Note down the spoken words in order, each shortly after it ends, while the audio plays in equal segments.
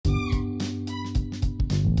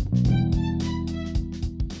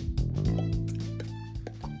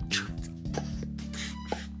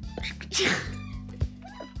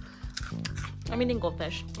I'm eating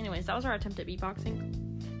goldfish. Anyways, that was our attempt at beatboxing.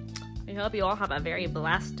 We hope you all have a very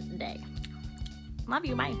blessed day. Love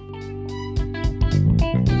you. Bye.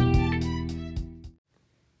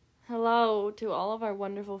 Hello to all of our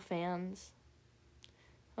wonderful fans.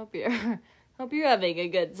 Hope you're having a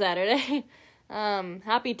good Saturday.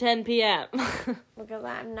 Happy 10 p.m. Because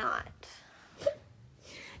I'm not.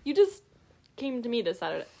 You just came to me this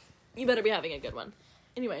Saturday. You better be having a good one.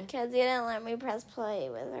 Anyway. Because you didn't let me press play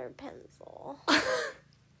with her pencil.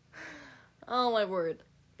 Oh, my word.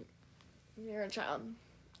 You're a child.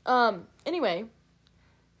 Anyway.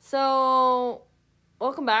 So,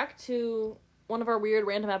 welcome back to one of our weird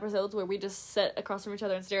random episodes where we just sit across from each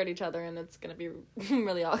other and stare at each other, and it's gonna be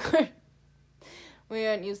really awkward. We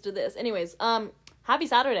aren't used to this. Anyways, happy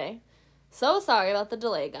Saturday. So sorry about the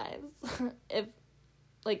delay, guys. If,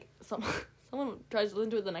 like, someone tries to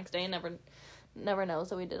listen to it the next day and never knows,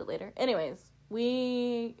 so we did it later. Anyways,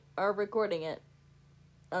 we are recording it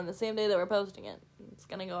on the same day that we're posting it. It's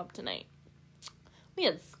gonna go up tonight. We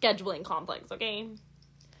had scheduling conflicts, okay?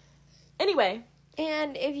 Anyway.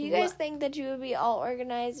 And if you guys think that you would be all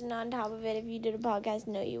organized and on top of it if you did a podcast,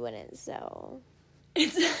 no, you wouldn't, so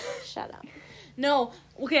shut up. No,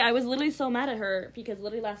 okay, I was literally so mad at her because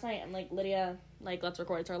literally last night I'm like, Lydia, like, let's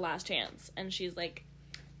record, it's our last chance. And she's like,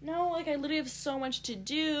 no, like, I literally have so much to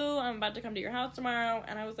do, I'm about to come to your house tomorrow.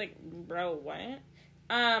 And I was like, bro, what?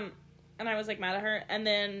 And I was like mad at her, and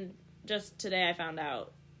then just today I found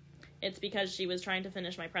out it's because she was trying to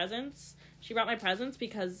finish my presents. She brought my presents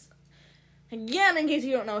because, again, in case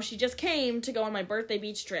you don't know, she just came to go on my birthday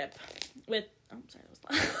beach trip with,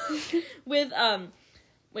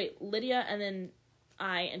 Lydia and then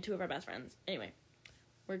I and two of our best friends. Anyway,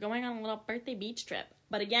 we're going on a little birthday beach trip.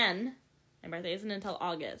 But again, my birthday isn't until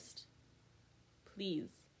August. Please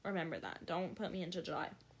remember that. Don't put me into July.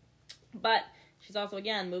 But she's also,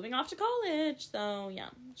 again, moving off to college. So, yeah,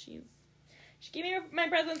 she gave me my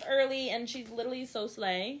presents early, and she's literally so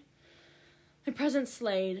slay. My presents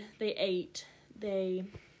slayed. They ate. They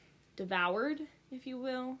devoured, if you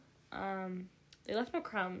will. They left no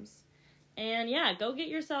crumbs. And, yeah, go get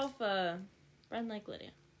yourself a friend like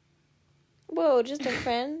Lydia. Whoa, just a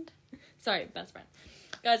friend? Sorry, best friend.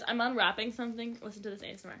 Guys, I'm unwrapping something. Listen to this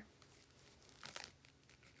ASMR.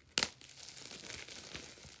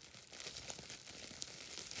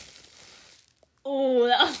 Oh,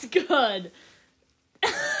 that was good.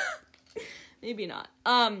 Maybe not.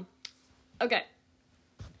 Okay.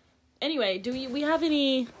 Anyway, do we have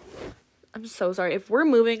any... I'm so sorry. If we're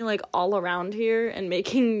moving, like, all around here and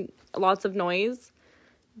making lots of noise,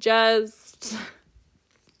 just...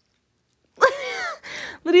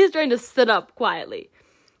 Lydia's trying to sit up quietly.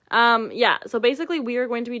 Yeah, so basically we are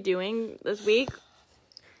going to be doing this week,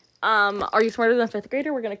 Are You Smarter Than a Fifth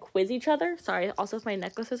Grader? We're going to quiz each other. Sorry, also if my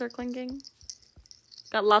necklaces are clinking.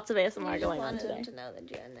 Got lots of ASMR going on today. Them to know that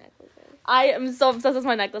you have necklaces. I am so obsessed with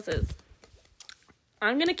my necklaces.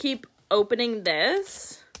 I'm going to keep opening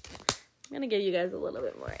this. I'm going to give you guys a little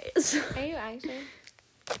bit more ASMR. Are you actually?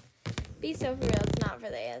 Be so for real, it's not for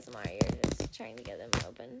the ASMR, you're just trying to get them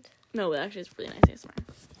opened. No, actually it's really nice ASMR.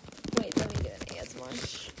 Wait, let me do an ASMR.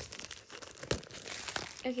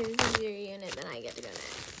 Okay, this is your unit, then I get to go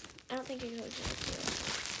next. I don't think you're going to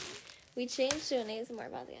next. We changed to an ASMR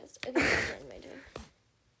podcast. Okay, my turn.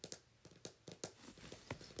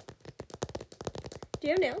 Do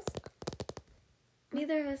you have nails?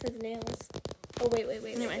 Neither of us has nails. Oh, wait.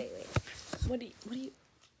 Anyway. What do you...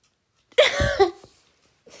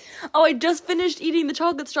 Oh, I just finished eating the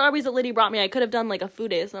chocolate strawberries that Liddy brought me. I could have done, like, a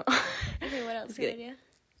food ASMR. Okay, what else could I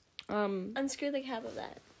do? Unscrew the cap of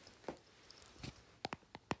that.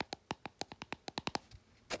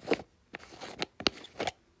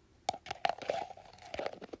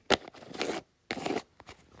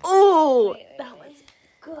 Oh, Wait. that was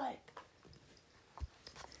good.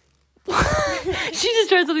 She just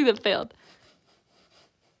tried something that failed.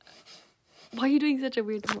 Why are you doing such a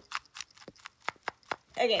weird thing?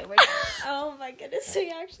 Okay, we're oh my goodness,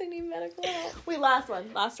 we actually need medical help. Wait, last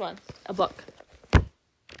one. A book.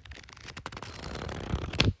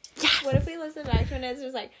 Yes! What if we listen back to it and it's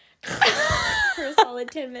just like for a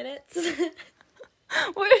solid 10 minutes?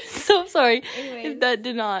 We're so sorry Anyways, if that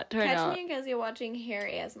did not turn out. Catch me and Kezia watching hair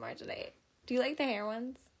ASMR today. Do you like the hair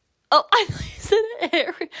ones? Oh, I thought you said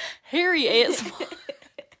Harry ASMR.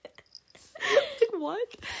 Like,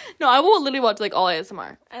 what? No, I will literally watch, like, all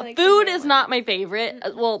ASMR. Like food is not my favorite.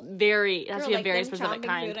 Well, it has to be a very them specific chomping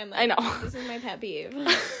kind. Food, I'm I know. This is my pet peeve.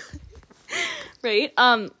 Right?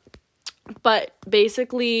 But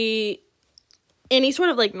basically, any sort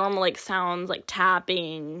of, like, normal, like, sounds, like,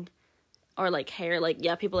 tapping, or like hair, like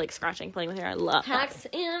yeah, people like scratching, playing with hair. I love hacks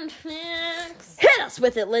and facts. Hit us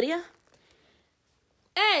with it, Lydia.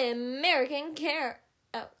 American car.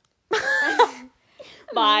 Oh.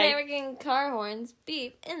 Bye. American car horns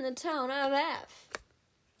beep in the tone of F.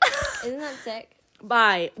 Isn't that sick?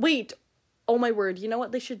 Bye. Wait. Oh my word. You know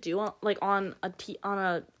what they should do on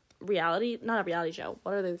a reality, not a reality show.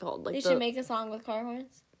 What are they called? Like they should make a song with car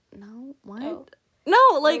horns. No, what? Oh.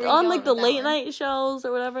 No, like Where on you like the going with that late one? night shows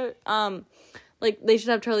or whatever. Like they should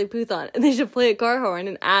have Charlie Puth on, and they should play a car horn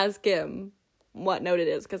and ask him what note it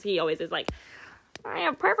is, because he always is like, I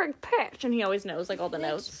have perfect pitch, and he always knows like all the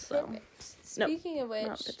notes. So. Speaking of which,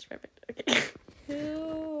 no, it's perfect. Okay.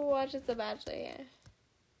 who watches The Bachelor? Yeah.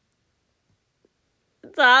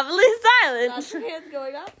 It's awfully silent. Lots of hands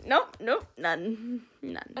going up. Nope, none.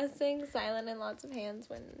 Us saying silent and lots of hands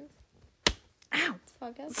when. Ow. It's a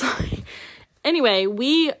podcast. Sorry. Anyway,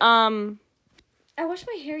 we I washed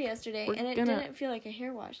my hair yesterday, and it didn't feel like a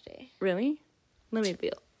hair wash day. Really? Let me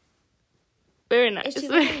feel. Very nice. Is she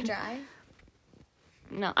looking dry?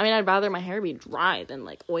 No, I mean I'd rather my hair be dry than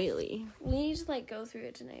like oily. We need to like go through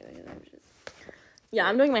it tonight because I'm just. Yeah,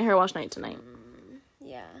 I'm doing my hair wash night tonight.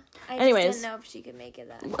 Yeah. I Anyways. just didn't know if she could make it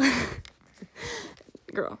that.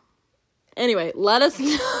 Girl. Anyway, let us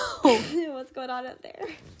know. What's going on up there?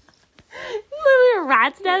 Literally a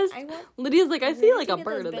rat's nest. Lydia's like, I see like a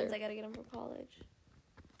bird in there. I gotta get them for college.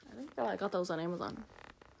 I got those on Amazon.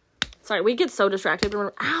 Sorry, we get so distracted when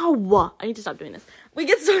we're... Ow! I need to stop doing this. We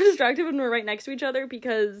get so distracted when we're right next to each other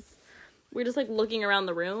because we're just, like, looking around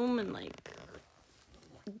the room and, like,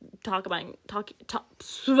 talking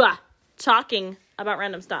about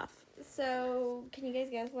random stuff. So, can you guys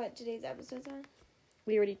guess what today's episode's on?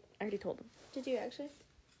 I already told them. Did you actually?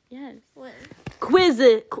 Yes. When?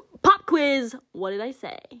 Pop quiz. What did I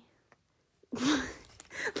say?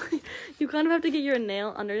 You kind of have to get your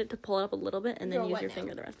nail under it to pull it up a little bit and then use your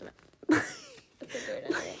finger the rest of it. That's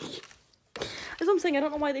what I'm saying. I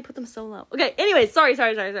don't know why they put them so low. Okay, anyway, sorry. Look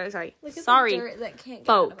at the dirt that can't get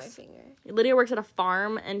out of my finger. Lydia works at a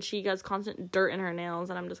farm and she gets constant dirt in her nails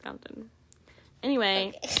and I'm disgusted.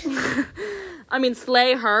 Anyway, okay. I mean,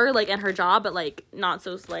 slay her, like, in her job, but, like, not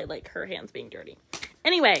so slay, like, her hands being dirty.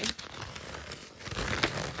 Anyway. Is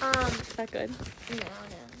that good?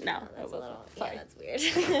 No. That's a little, sorry. yeah, that's weird.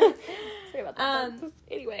 Sorry about that.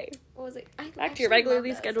 Anyway. What was it? Back to your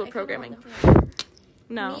regularly scheduled programming.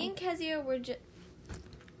 No. Me and Kezia were just...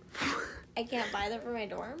 I can't buy them for my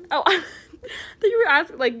dorm? Oh, I thought you were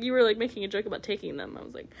asking, like, you were, like, making a joke about taking them. I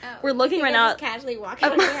was like, we're looking right now. Just casually walking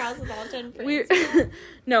out of your house with all 10 friends.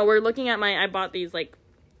 No, we're looking at I bought these, like,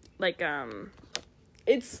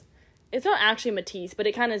 it's not actually Matisse, but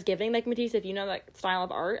it kind of is giving, like, Matisse, if you know that style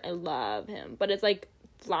of art. I love him. But it's, like,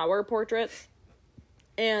 flower portraits.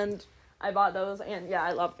 And I bought those, and, yeah,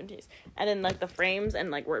 I love Matisse. And then, like, the frames, and,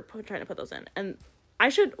 like, we're trying to put those in. And I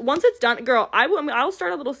should, once it's done, girl, I'll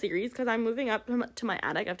start a little series, because I'm moving up to my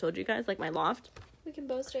attic, I've told you guys, like, my loft. We can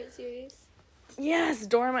both start series. Yes,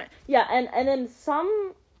 dorm, yeah, and then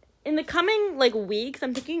in the coming, like, weeks,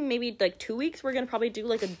 I'm thinking maybe, like, 2 weeks, we're gonna probably do,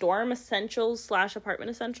 like, a dorm essentials / apartment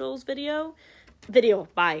essentials video,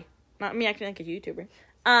 bye, not me acting like a YouTuber,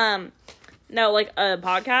 no, like, a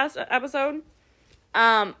podcast episode,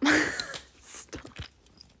 stop.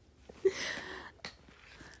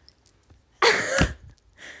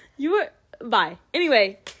 Bye.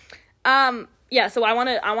 Anyway, yeah, so I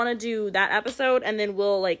want to do that episode, and then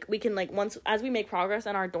we can, once, as we make progress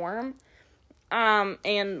in our dorm,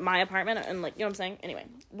 and my apartment, and, like, you know what I'm saying? Anyway,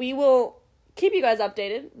 we will keep you guys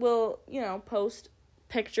updated. We'll, post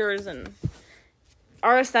pictures, and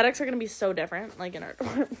our aesthetics are going to be so different, like, in our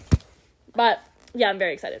dorm. But, yeah, I'm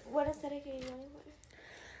very excited. What aesthetic are you going for?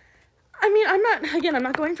 I mean, I'm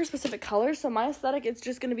not going for specific colors, so my aesthetic, it's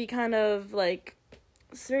just going to be kind of, like,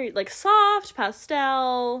 very, like, soft,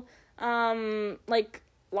 pastel, like,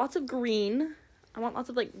 lots of green. I want lots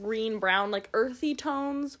of, like, green, brown, like, earthy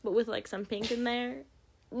tones, but with, like, some pink in there.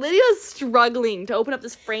 Lydia's struggling to open up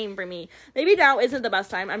this frame for me. Maybe now isn't the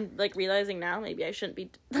best time. I'm, like, realizing now maybe I shouldn't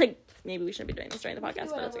be, like, maybe we shouldn't be doing this during the podcast,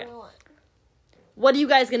 but it's okay. What are you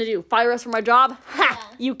guys gonna do? Fire us from our job? Ha!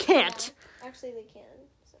 Yeah. You can't! Yeah. Actually, they can.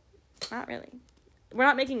 So. Not really. We're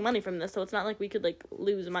not making money from this, so it's not like we could, like,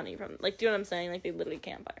 lose money from, like, do you know what I'm saying? Like, they literally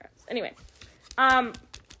can't fire us. Anyway.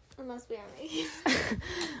 Unless we are making.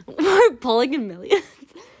 We're pulling in millions.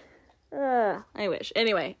 I wish.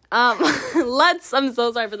 Anyway, I'm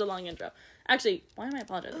so sorry for the long intro. Actually, why am I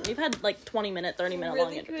apologizing? We've had, like, 20-minute, 30-minute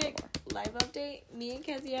long intro. Really quick, live update. Me and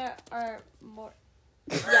Kezia are more...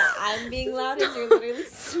 Yeah, I'm being loud as you're literally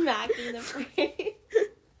smacking the frame.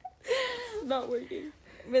 It's not working.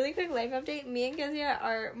 really quick life update. Me and Kezia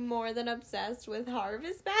are more than obsessed with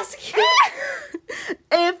Harvest Basket.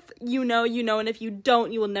 If you know, you know, and if you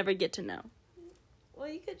don't, you will never get to know. Well,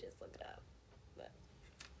 you could just look it up.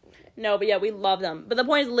 No, but yeah, we love them. But the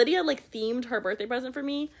point is, Lydia, like, themed her birthday present for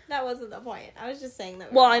me. That wasn't the point. I was just saying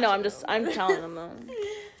that. Well, I know, I'm telling them, though.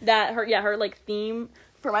 That her, like, theme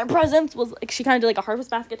for my presents was, like, she kind of did, like, a Harvest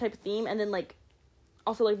Basket type of theme, and then, like,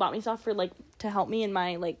 also, like, bought me stuff for, like, to help me in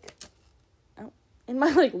my, like,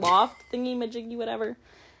 loft thingy-majiggy, whatever.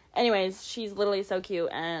 Anyways, she's literally so cute,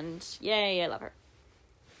 and yay, I love her.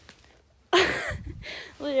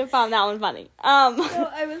 Lydia found that one funny. No,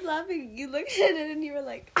 I was laughing. You looked at it and you were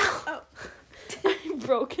like, oh. I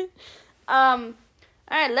broke it. Alright,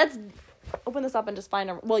 let's open this up and just find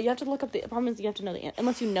a... Well, you have to look up the... problem is you have to know the answer.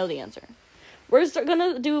 Unless you know the answer. We're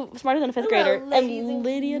gonna do Smarter Than a Fifth Grader. And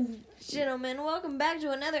Lydia... Gentlemen, welcome back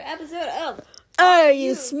to another episode of... Are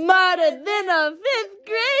You Smarter Than a Fifth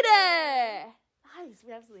Grader? Nice,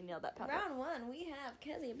 we absolutely nailed that. Round 1, we have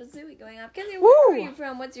Kezia Bazooey going up. Kezia, Woo! where are you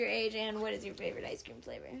from? What's your age? And what is your favorite ice cream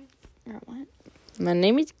flavor? What? My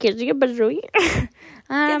name is Kezia Bazooey.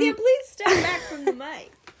 Kezia, please step back from the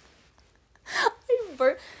mic.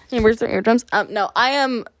 Where's their eardrums? No, I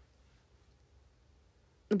am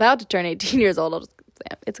about to turn 18 years old. I'll just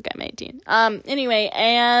say it's okay, I'm 18. Anyway,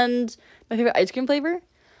 and my favorite ice cream flavor?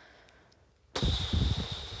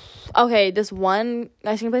 Okay, this one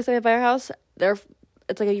ice cream place that we have by our house,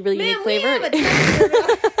 it's like a really unique flavor. Could you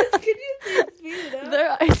please speed it up?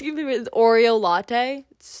 Their ice cream flavor is Oreo latte.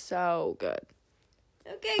 It's so good.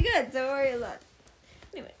 Okay, good. So Oreo latte.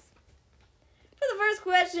 Anyways, for the first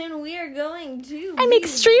question, we are going to... I'm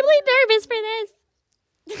extremely nervous for this.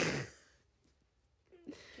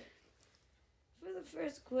 For the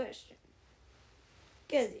first question,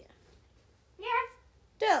 Kezia. Yes.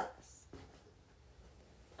 Tell us.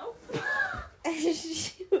 Oh.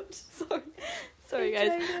 Shoot. Sorry, guys.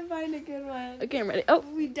 I'm trying to find a good one. Okay, I'm ready. Oh.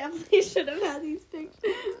 We definitely should have had these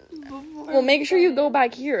pictures before. Well, make sure you go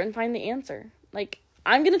back here and find the answer. Like,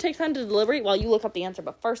 I'm going to take time to deliberate while you look up the answer.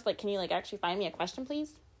 But first, like, can you, like, actually find me a question,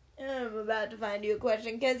 please? I'm about to find you a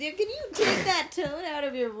question, Kezia. Can you take that tone out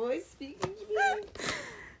of your voice speaking to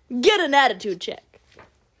me? Get an attitude check.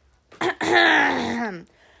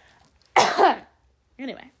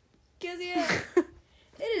 Anyway. Kezia,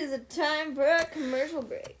 it is a time for a commercial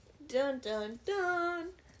break. Dun, dun, dun.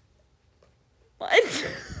 What?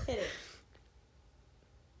 Hit it.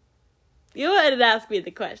 You go ahead and ask me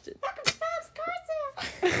the question.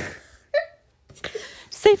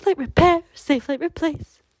 Safe Light Repair, Safe Light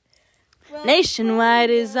Replace. Well, Nationwide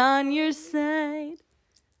is on your side.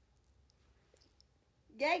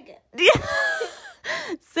 Gaga.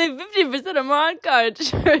 Save 50% or more on car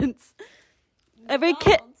insurance.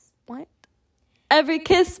 Every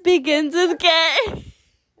kiss begins with K.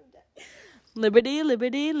 Liberty,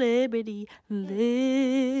 liberty, liberty, liberty.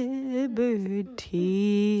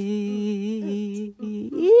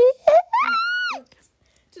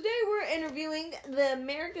 Today we're interviewing the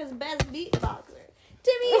America's Best Beatboxer.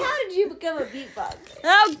 Timmy, how did you become a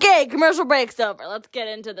beatboxer? Okay, commercial break's over. Let's get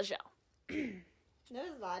into the show. No,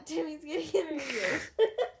 it's not. Timmy's getting interviewed.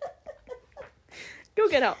 Go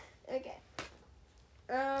get out. Okay.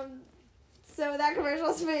 So that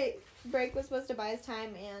commercial break was supposed to buy us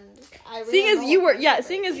time, and I seeing as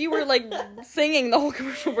you were like singing the whole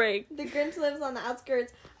commercial break. The Grinch lives on the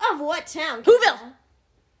outskirts of what town? Whoville.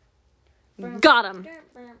 Got him.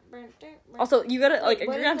 Also, you gotta like you're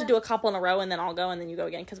gonna have to do a couple in a row, and then I'll go, and then you go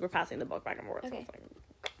again because we're passing the book back and forth. Okay.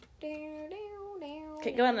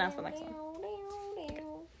 Okay, go ahead and ask the next one.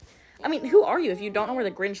 I mean, who are you if you don't know where the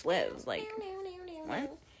Grinch lives? Like,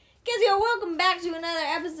 what? Kezia, welcome back to another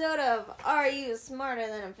episode of Are You Smarter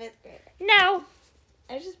Than a Fifth Grader? No.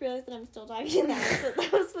 I just realized that I'm still talking that.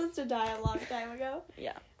 That was supposed to die a long time ago.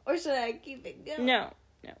 Yeah. Or should I keep it going? No.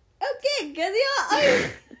 Okay,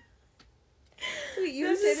 Kezia.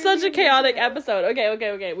 This is such a chaotic episode. Okay.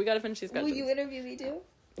 We gotta finish these questions. Will you interview me too?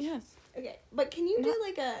 Yes. Okay, but can you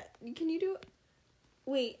do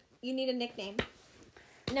wait, you need a nickname.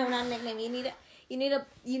 No, not a nickname. You need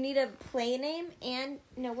a play name and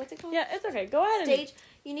no, what's it called? Yeah, it's okay. Go ahead. Stage.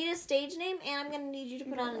 You need a stage name, and I'm gonna need you to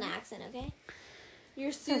put on an accent, okay?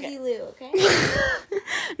 You're Susie Lou, okay?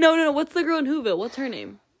 No. What's the girl in Whoville? What's her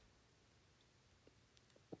name?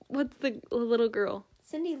 What's the little girl?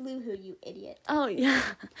 Cindy Lou Who, you idiot. Oh yeah,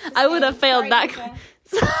 I would have failed that.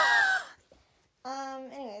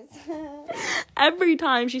 Anyways. Every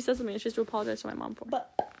time she says something, she has to apologize to my mom for.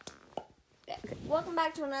 Okay. Welcome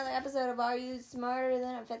back to another episode of Are You Smarter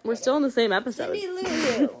Than a Fifth Grader? We're still in the same episode. Cindy Lou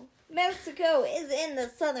Who. Mexico is in the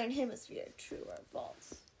southern hemisphere. True or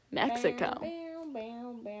false? Mexico.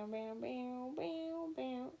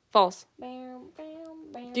 False.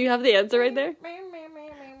 Do you have the answer right there?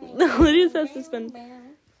 Lydia says to spin.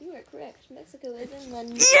 You are correct. Mexico is in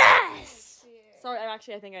the... Yes! Sorry, I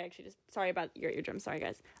think I just... Sorry about your eardrums. Sorry,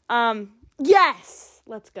 guys. Yes!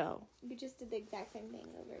 Let's go. You just did the exact same thing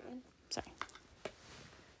over again. Sorry.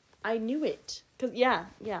 I knew it. Cause, yeah.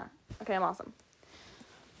 Okay, I'm awesome.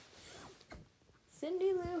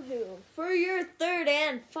 Cindy Lou Who, for your third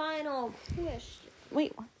and final question.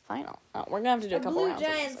 Wait, what? Final? Oh, we're gonna have to do a couple rounds. A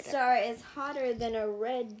blue giant star is hotter than a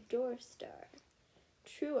red dwarf star.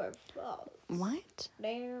 True or false? What?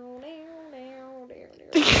 Down.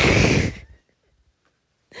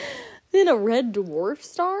 Then a red dwarf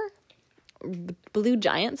star? Blue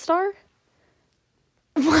giant star?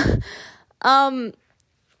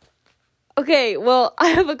 Okay, well, I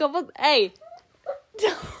have a couple... Hey!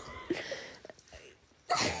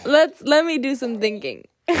 Let me do some thinking.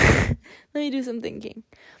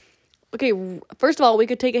 Okay, first of all, we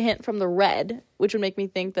could take a hint from the red, which would make me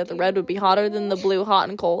think that the red would be hotter than the blue, hot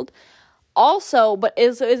and cold. Also, but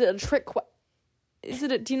is it a trick?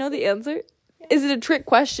 Do you know the answer? Yeah. Is it a trick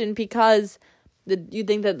question because you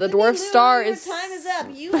think that the dwarf star is? Your time is up.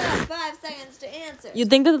 You have 5 seconds to answer. You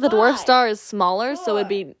think that the dwarf star is smaller, so it'd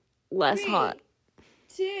be less 3, hot.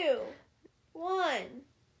 2, 1.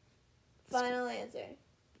 Final answer.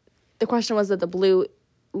 The question was that the blue,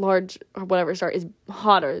 large or whatever star is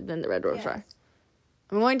hotter than the red dwarf star.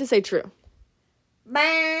 I'm going to say true. You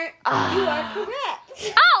are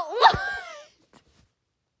correct. Ow!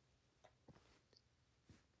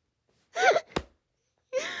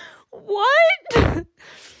 What? I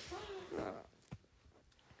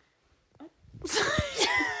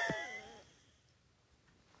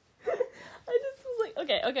just was like,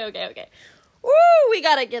 okay. Woo, we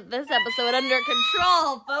gotta get this episode under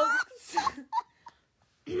control, folks.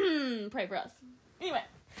 Pray for us. Anyway,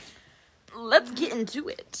 let's get into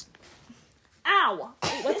it. Ow!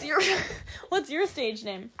 Wait, what's your stage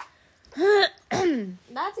name?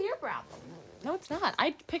 That's your problem. No, it's not.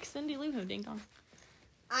 I picked Cindy Lou Who, ding dong.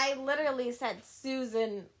 I literally said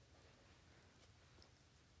Susan.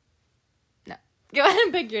 No. Go ahead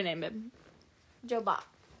and pick your name, babe. Joe Bob.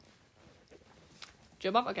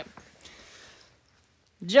 Joe Bob? Okay.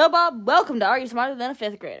 Joe Bob, welcome to Are You Smarter Than a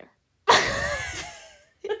 5th Grader?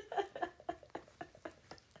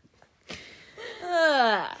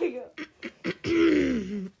 Here you go.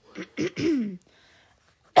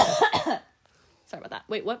 Sorry about that.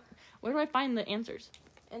 Wait, what? Where do I find the answers?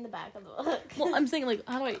 In the back of the book. Well, I'm saying, like,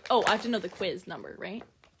 how do I... Oh, I have to know the quiz number, right?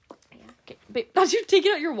 Yeah. Okay, babe, not you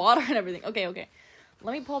taking out your water and everything. Okay.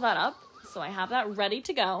 Let me pull that up, so I have that ready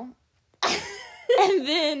to go. And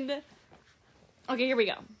then... Okay, here we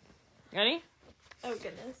go. Ready? Oh,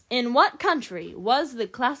 goodness. In what country was the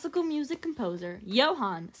classical music composer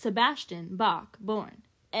Johann Sebastian Bach born?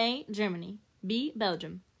 A, Germany. B,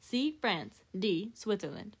 Belgium. C, France. D,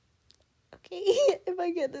 Switzerland. Okay, if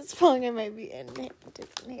I get this wrong, I might be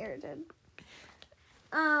disinherited.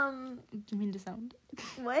 Do you mean to sound?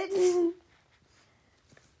 What?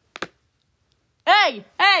 Hey!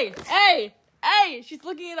 She's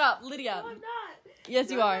looking it up, Lydia. No, I'm not.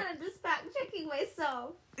 Yes, you are. I'm just fact checking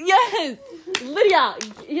myself. Yes! Lydia,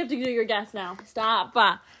 you have to do your guess now. Stop.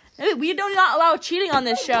 We do not allow cheating on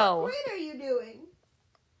this show. What grade are you doing?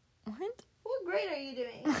 What? What grade are you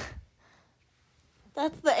doing?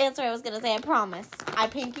 That's the answer I was going to say. I promise. I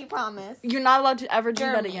pinky promise. You're not allowed to ever do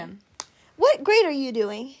that again. What grade are you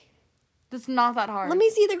doing? That's not that hard. Let me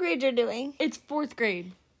see the grade you're doing. It's 4th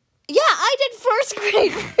grade. Yeah, I did 1st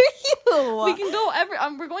grade for you. We can go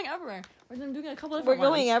we're going everywhere. I'm doing a couple of different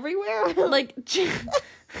ones. We're going everywhere? Like, it's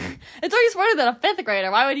already smarter than a 5th grader.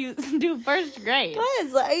 Why would you do 1st grade?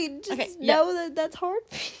 Because I just know that that's hard.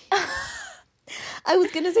 I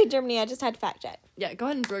was going to say Germany. I just had to fact check. Yeah, go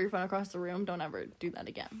ahead and throw your phone across the room. Don't ever do that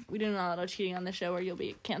again. We do not allow cheating on this show or you'll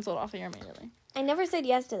be canceled off here immediately. I never said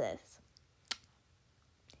yes to this.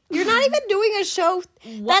 You're not even doing a show.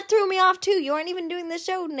 What? That threw me off, too. You aren't even doing the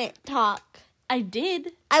show talk. I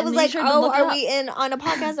did. I was like, are we on a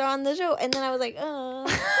podcast or on the show? And then I was like,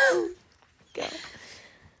 Go.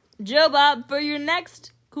 Joe Bob, for your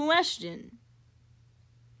next question.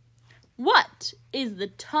 What is the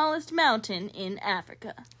tallest mountain in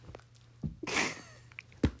Africa?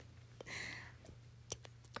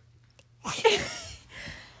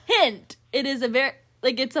 Hint. It is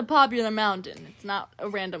it's a popular mountain. It's not a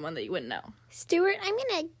random one that you wouldn't know. Stuart, I'm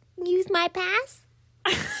going to use my pass.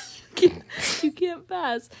 You can't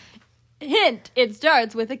pass. Hint. It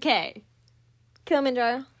starts with a K.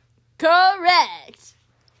 Kilimanjaro. Correct.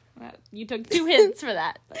 You took 2 hints for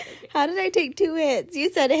that. But okay. How did I take 2 hits?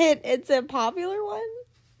 You said it's a popular one?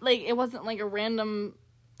 Like, it wasn't like a random...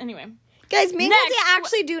 Anyway. Guys, me and Kelsey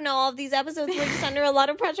actually do know all of these episodes. We're just under a lot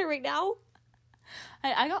of pressure right now.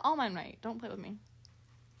 I got all mine right. Don't play with me.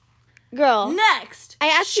 Girl. Next! I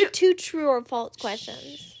asked you 2 true or false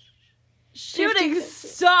questions. Shooting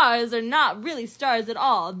stars are not really stars at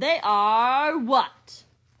all. They are what?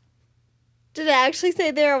 Did I actually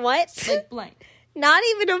say they're what? Like blank. Not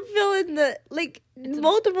even a fill in the, like,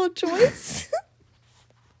 multiple choice?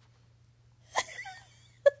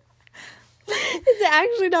 Is it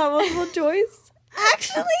actually not multiple choice?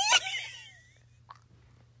 Actually?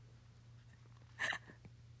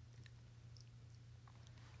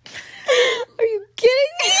 Are you kidding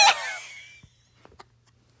me?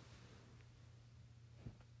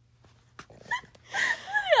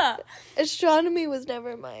 Yeah. Astronomy was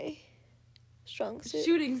never my strong suit.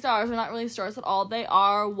 Shooting stars are not really stars at all. They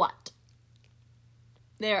are what?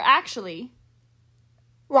 They are actually...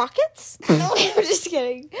 Rockets? No, I'm just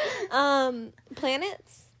kidding.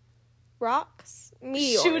 Planets? Rocks?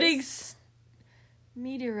 Meteors? Shooting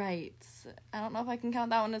meteorites. I don't know if I can count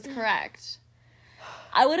that one as correct.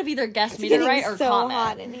 I would have either guessed meteorite or so comet.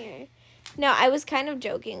 Hot in here. No, I was kind of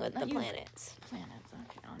joking with the planets. Planets,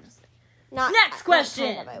 okay, honestly. Next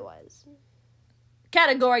question. Kind of I was.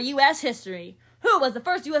 Category U.S. history. Who was the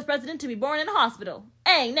first U.S. president to be born in a hospital?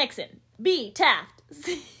 A. Nixon. B. Taft.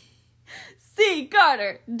 C.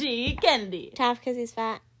 Carter. D. Kennedy. Taft because he's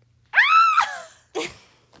fat. Why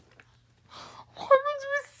would you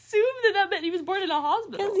assume that meant he was born in a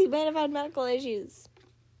hospital? Because he might have had medical issues.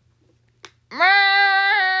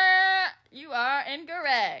 You are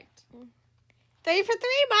incorrect. 3 for 3,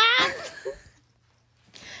 Mom!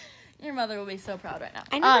 Your mother will be so proud right now.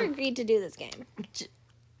 I never agreed to do this game.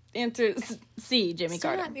 Answer C. Jimmy Still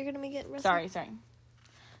Carter. not, you're going to make it risky. Sorry.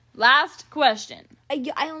 Last question.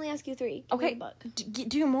 I only ask you 3. Okay,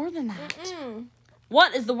 do more than that. Mm-mm.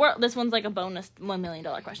 What is the world? This one's like a bonus $1 million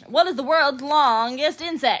question. What is the world's longest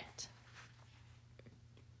insect?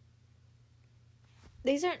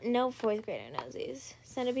 These aren't, no 4th grader knows these.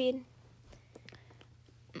 Centipede?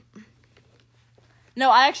 No,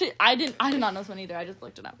 I did not know this one either. I just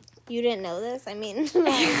looked it up. You didn't know this? I mean,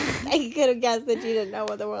 I could have guessed that you didn't know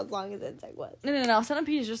what the world's longest insect was. No.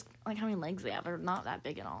 Centipede is just like how many legs they have. They're not that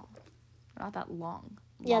big at all. They're not that long.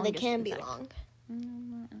 Yeah, they can be long.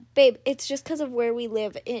 Babe, it's just because of where we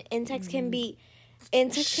live. Insects can be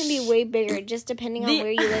way bigger. Just depending on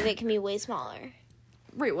where you live, it can be way smaller.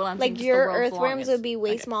 Right, well, I'm like your earthworms would be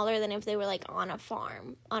way smaller than if they were like on a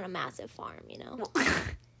farm, on a massive farm, you know?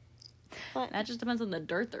 What? That just depends on the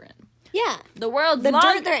dirt they're in. Yeah. The world's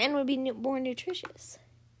dirt they're in would be more nutritious.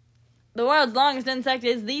 The world's longest insect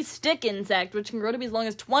is the stick insect, which can grow to be as long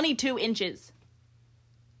as 22 inches.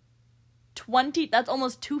 20, that's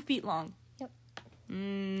almost 2 feet long. Yep.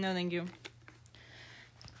 No, thank you.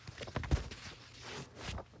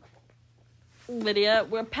 Lydia,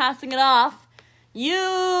 we're passing it off.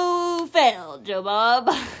 You failed, Joe Bob.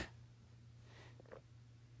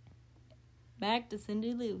 Back to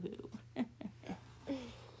Cindy Lou Who.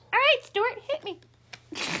 Alright, Stuart, hit me.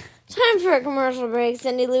 Time for a commercial break,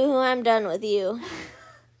 Cindy Lou Who. I'm done with you.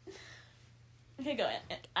 Okay, go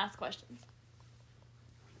ahead. Ask questions.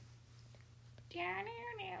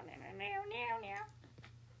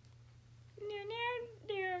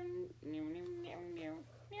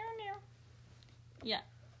 Yeah,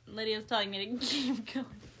 Lydia's telling me to keep going.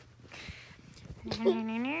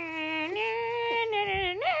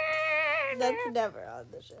 That's never on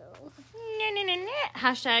the show.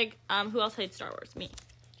 Hashtag, who else hates Star Wars? Me.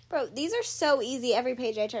 Bro, these are so easy every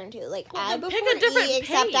page I turn to. Like, well, add before pick a different E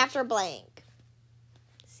except page. after blank.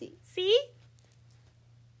 See?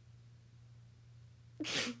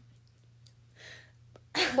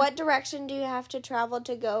 What direction do you have to travel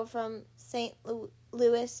to go from St.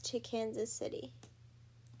 Louis to Kansas City?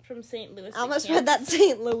 From St. Louis to I almost read that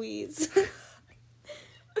St. Louise.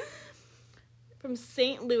 From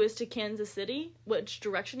St. Louis to Kansas City, which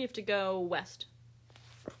direction? You have to go west.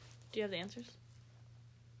 Do you have the answers?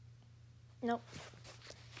 Nope.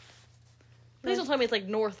 Please don't tell me it's like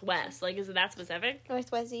northwest. Like, is it that specific?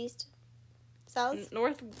 Northwest, east, south.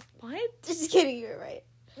 North what? Just kidding, you were right.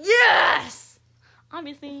 Yes!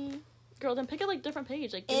 Obviously. Girl, then pick a like different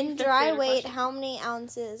page. Like in dry weight, how many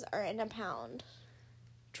ounces are in a pound?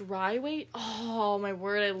 Dry weight? Oh my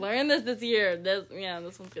word, I learned this year. This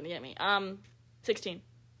one's gonna get me. 16.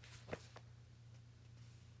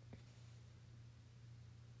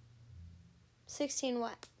 16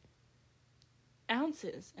 what?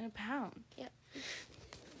 Ounces in a pound. Yep.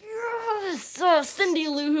 Yes! Cindy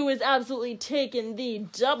Lou Who has absolutely taken the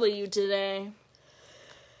W today.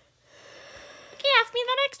 Okay, ask me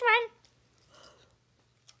the next one.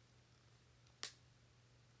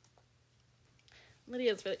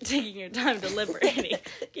 Lydia's really taking your time deliberating.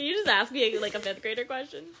 Can you just ask me like a 5th grader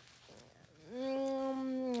question?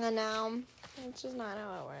 No. It's just not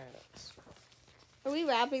how it works. Are we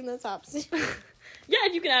wrapping this up soon? Yeah,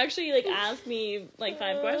 if you can actually like ask me like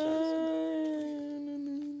 5 questions.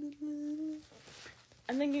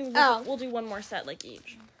 I'm thinking we'll do one more set like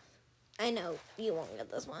each. I know you won't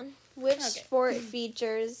get this one. Which sport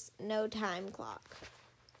features no time clock?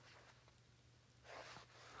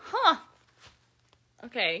 Huh.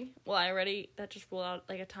 Okay. Well, that just ruled out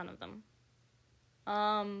like a ton of them.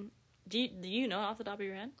 Do you know off the top of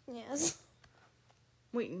your head? Yes.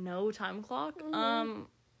 Wait, no time clock? Mm-hmm.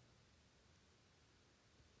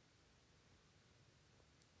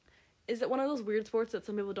 Is it one of those weird sports that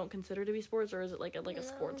some people don't consider to be sports, or is it like a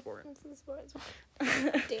sport? It's a sports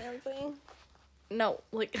sport. Dancing. No,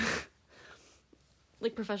 like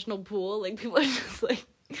like professional pool. Like people are just like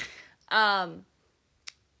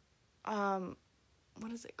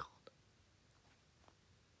what is it called?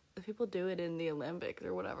 If people do it in the Olympics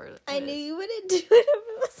or whatever. I knew you wouldn't do it if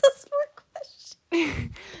it was a sport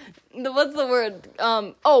question. What's the word?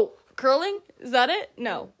 Curling? Is that it?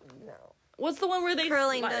 No. What's the one where they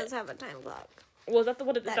curling does have a time clock. Well, is that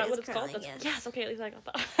what it's curling, called? Yes. Okay, at least I got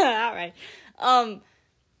that. All right.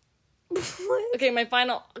 Okay, my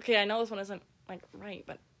final. Okay, I know this one isn't like right,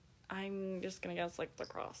 but I'm just gonna guess like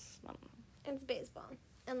lacrosse. I don't know. It's baseball,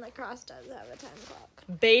 and lacrosse does have a time clock.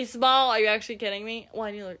 Baseball? Are you actually kidding me? Well,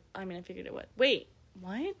 I figured it would. Wait,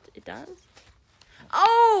 what? It does?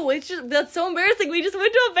 Oh, that's so embarrassing. We just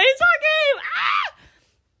went to a baseball game. Ah!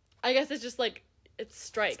 I guess it's just like. It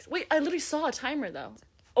strikes. Wait, I literally saw a timer, though.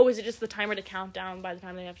 Oh, is it just the timer to count down by the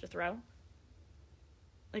time they have to throw?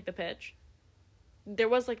 Like the pitch? There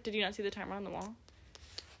was, did you not see the timer on the wall?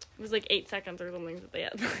 It was, 8 seconds or something that they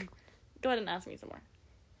had. Go ahead and ask me some more.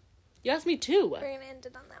 You asked me 2. We're going to end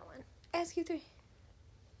it on that one. I ask you 3.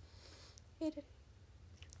 You did.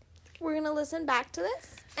 We're going to listen back to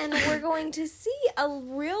this, and we're going to see a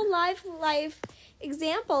real life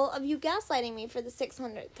example of you gaslighting me for the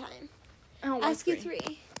 600th time. Ask you 3.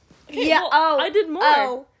 Okay, yeah. Well, I did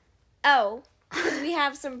more. Oh. Because we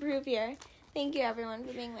have some proof here. Thank you, everyone,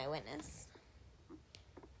 for being my witness.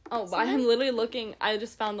 Oh, but I'm literally looking. I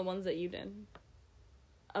just found the ones that you did.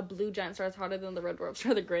 A blue giant star is harder than the red dwarfs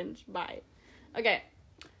for the Grinch. Bye. Okay.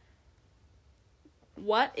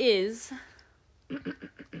 What is...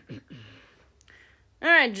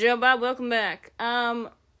 Alright, Joe Bob, welcome back.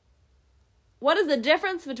 What is the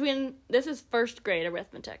difference between... This is 1st grade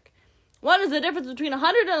arithmetic. What is the difference between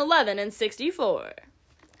 111 and 64?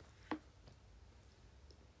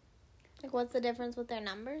 What's the difference with their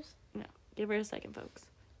numbers? No, give her a second, folks.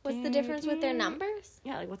 What's the difference with their numbers?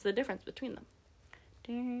 Yeah, what's the difference between them?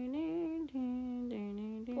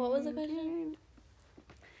 What was the question?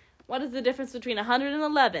 What is the difference between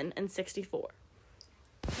 111 and 64?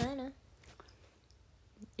 I don't know.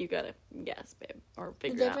 You gotta guess, babe, or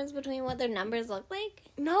figure The difference between what their numbers look like?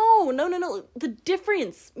 No. The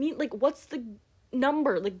difference. What's the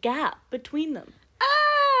number, the gap between them?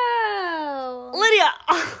 Oh! Lydia!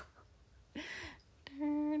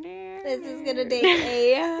 This is gonna take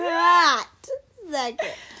a hot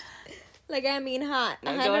second. Hot.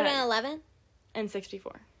 No, 111? And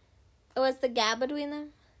 64. What's the gap between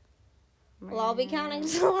them? We'll all be counting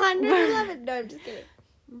to 111. No, I'm just kidding.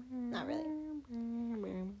 Not really.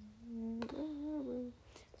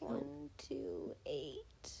 128.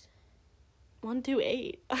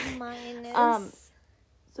 128. Minus.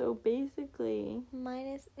 So basically.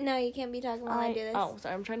 Minus. No, you can't be talking while I do this. Oh,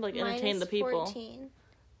 sorry. I'm trying to entertain the people. 14.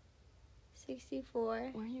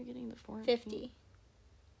 64. Where are you getting the 14? 50.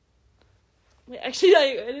 Wait, actually,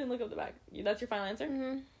 I didn't look up the back. That's your final answer?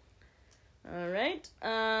 Mm-hmm. All right.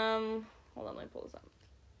 Hold on, let me pull this up.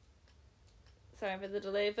 Sorry for the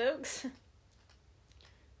delay, folks.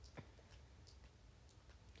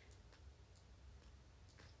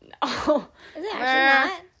 No. Is it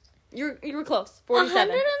actually not? You were close.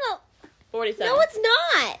 47. 47. No, it's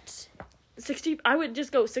not. 60. I would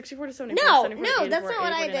just go 64 to 74. No, 74 no, to 84, that's not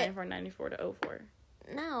what I did. 94, 94 to 04.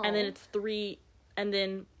 No. And then it's 3, and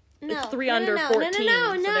then no. it's 3 under 14.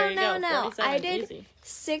 No, so there you go. no. I did easy.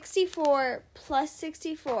 64 plus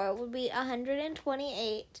 64 would be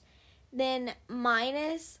 128. Then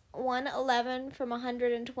minus 111 from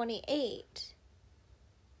 128.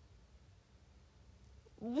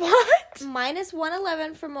 What? Minus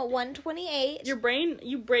 111 from a 128. Your brain,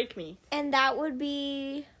 you break me. And that would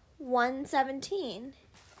be 117.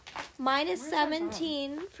 Minus Where's my phone?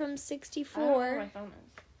 17 from I don't know 64. where my phone is.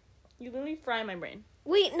 You literally fry my brain.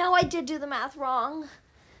 Wait, no, I did do the math wrong.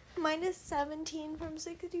 Minus 17 from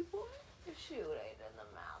 64. Shoot, I did the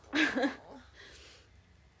math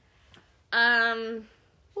wrong.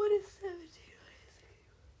 What is 17?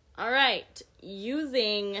 All right.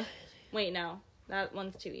 Using. Wait, no. That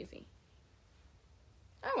one's too easy.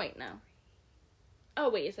 Oh, wait, no. Oh,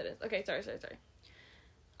 wait, yes, it is. Okay, sorry.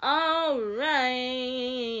 All right.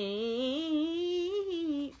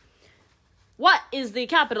 What is the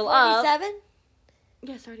capital of... 47?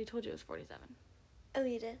 Yes, I already told you it was 47. Oh,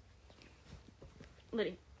 you did.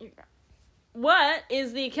 Liddy, you go. What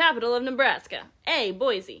is the capital of Nebraska? A,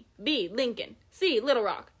 Boise. B, Lincoln. C, Little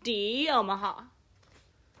Rock. D, Omaha.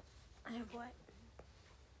 I have what?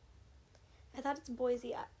 I thought it's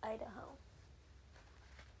Boise, Idaho.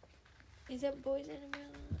 Is it Boise, Nebraska?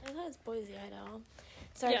 I thought it's Boise, Idaho.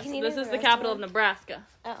 Sorry, Yes, can you this name is the the rest capital of them? Nebraska.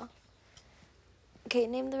 Oh. Okay,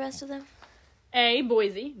 name the rest of them. A,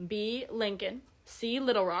 Boise. B, Lincoln. C,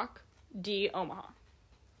 Little Rock. D, Omaha.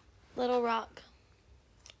 Little Rock.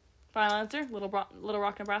 Final answer? Little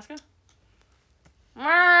Rock, Nebraska?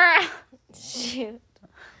 Shoot.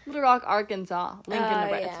 Little Rock, Arkansas. Lincoln, Oh,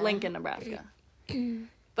 Nebraska. yeah. It's Lincoln, Nebraska.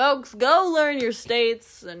 Folks, go learn your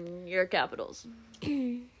states and your capitals.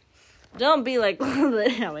 Don't be like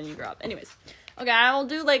when you grow up. Anyways. Okay, I will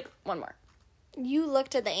do like one more. You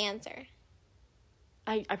looked at the answer.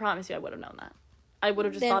 I promise you I would have known that. I would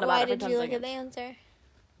have just Then thought about why it for did 10 you look seconds. at the answer?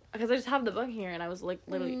 Because I just have the book here and I was like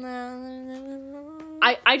literally... No.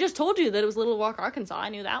 I just told you that it was Little Rock, Arkansas. I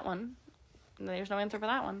knew that one. And there's no answer for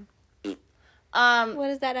that one. What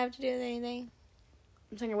does that have to do with anything?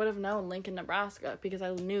 I'm saying I would have known Lincoln, Nebraska because I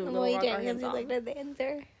knew Well, Little you Rock, didn't because Arkansas. you looked at the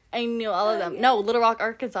answer. I knew all of them. Okay. No, Little Rock,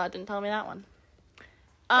 Arkansas didn't tell me that one.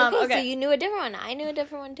 Okay, so you knew a different one. I knew a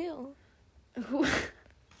different one too.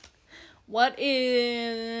 What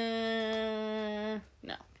is...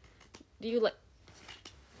 No. Do you like...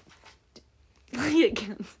 You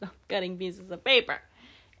can't stop cutting pieces of paper.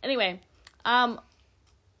 Anyway,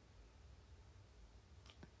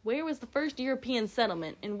 where was the first European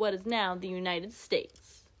settlement in what is now the United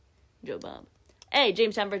States? Joe Bob. A,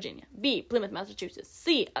 Jamestown, Virginia. B, Plymouth, Massachusetts.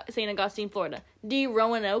 C, St. Augustine, Florida. D,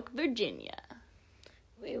 Roanoke, Virginia.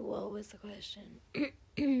 Wait, what was the question?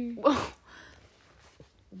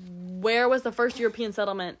 Where was the first European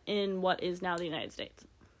settlement in what is now the United States?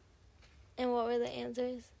 And what were the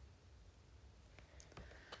answers?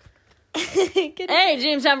 A,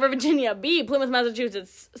 Jamestown, Virginia. B, Plymouth,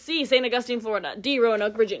 Massachusetts. C, St. Augustine, Florida. D,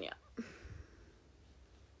 Roanoke, Virginia.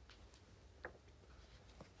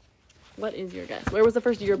 What is your guess? Where was the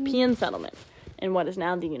first European settlement in what is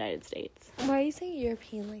now the United States? Why are you saying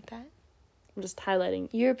European like that? I'm just highlighting.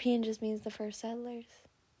 European just means the first settlers.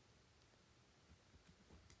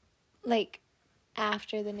 Like,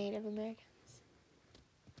 after the Native Americans.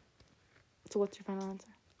 So what's your final answer?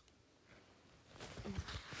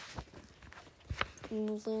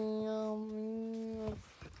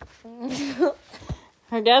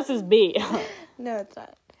 Her guess is B. No, it's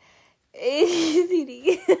not.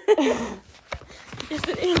 ABCD. Yes,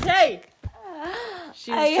 it is. Hey!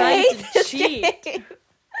 She's I trying hate to this cheat. game.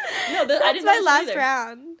 No, I That's didn't know my this one last either.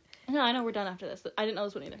 round. No, I know we're done after this. I didn't know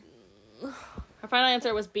this one either. Her final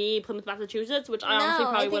answer was B, Plymouth, Massachusetts, which I honestly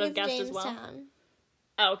probably would have guessed as well. Jamestown.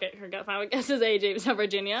 Oh, okay. Her final guess is A, Jamestown,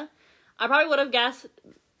 Virginia. I probably would have guessed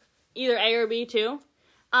either A or B too.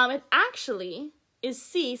 It actually is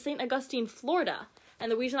C, St. Augustine, Florida.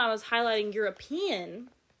 And the reason I was highlighting European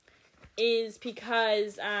is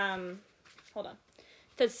because, hold on.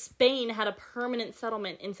 Because Spain had a permanent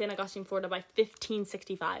settlement in St. Augustine, Florida by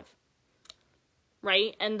 1565.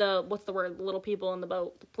 Right? And the little people in the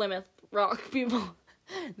boat, the Plymouth Rock people,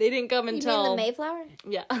 they didn't come You until... mean the Mayflower?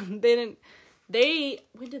 Yeah, when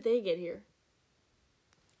did they get here?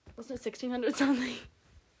 Wasn't it 1600 something?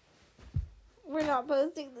 We're not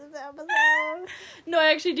posting this episode. No,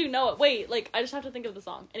 I actually do know it. Wait, I just have to think of the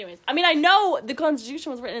song. Anyways, I mean, I know the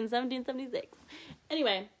Constitution was written in 1776.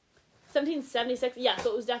 Anyway, 1776, yeah,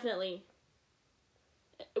 so it was definitely...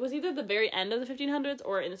 It was either the very end of the 1500s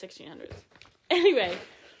or in the 1600s. Anyway,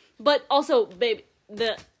 but also, babe,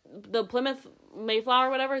 the Plymouth Mayflower or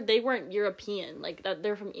whatever, they weren't European.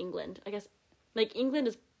 They're from England. I guess, England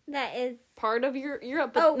is That is... part of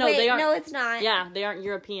Europe, but Oh, no, wait, they aren't. no, it's not. Yeah, they aren't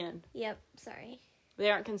European. Yep, sorry. They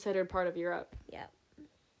aren't considered part of Europe. Yep.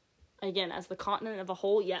 Again, as the continent of a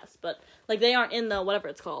whole, yes, but, they aren't in the, whatever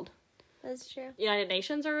it's called. That's true. United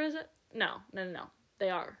Nations, or is it? No. They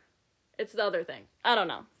are. It's the other thing. I don't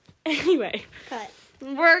know. Anyway. Cut.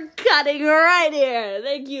 We're cutting right here.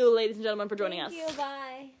 Thank you, ladies and gentlemen, for joining us. Thank you,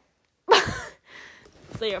 bye.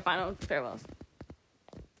 say your final farewells.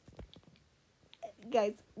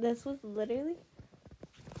 Guys, this was literally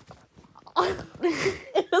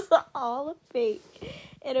it was all fake,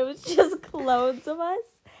 and it was just clones of us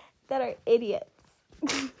that are idiots.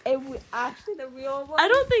 And we actually the real ones. I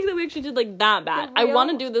don't think that we actually did like that bad. I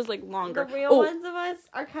want to do this like longer. The real ones of us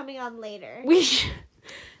are coming on later.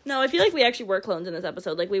 No, I feel like we actually were clones in this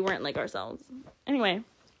episode. Like we weren't like ourselves. Anyway,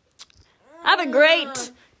 have a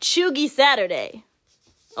great chuggy Saturday,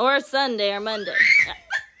 or Sunday, or Monday.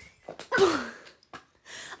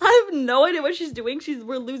 I have no idea what she's doing.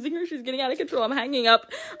 We're losing her. She's getting out of control. I'm hanging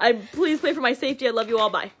up. Please pray for my safety. I love you all.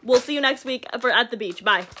 Bye. We'll see you next week at the beach.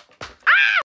 Bye.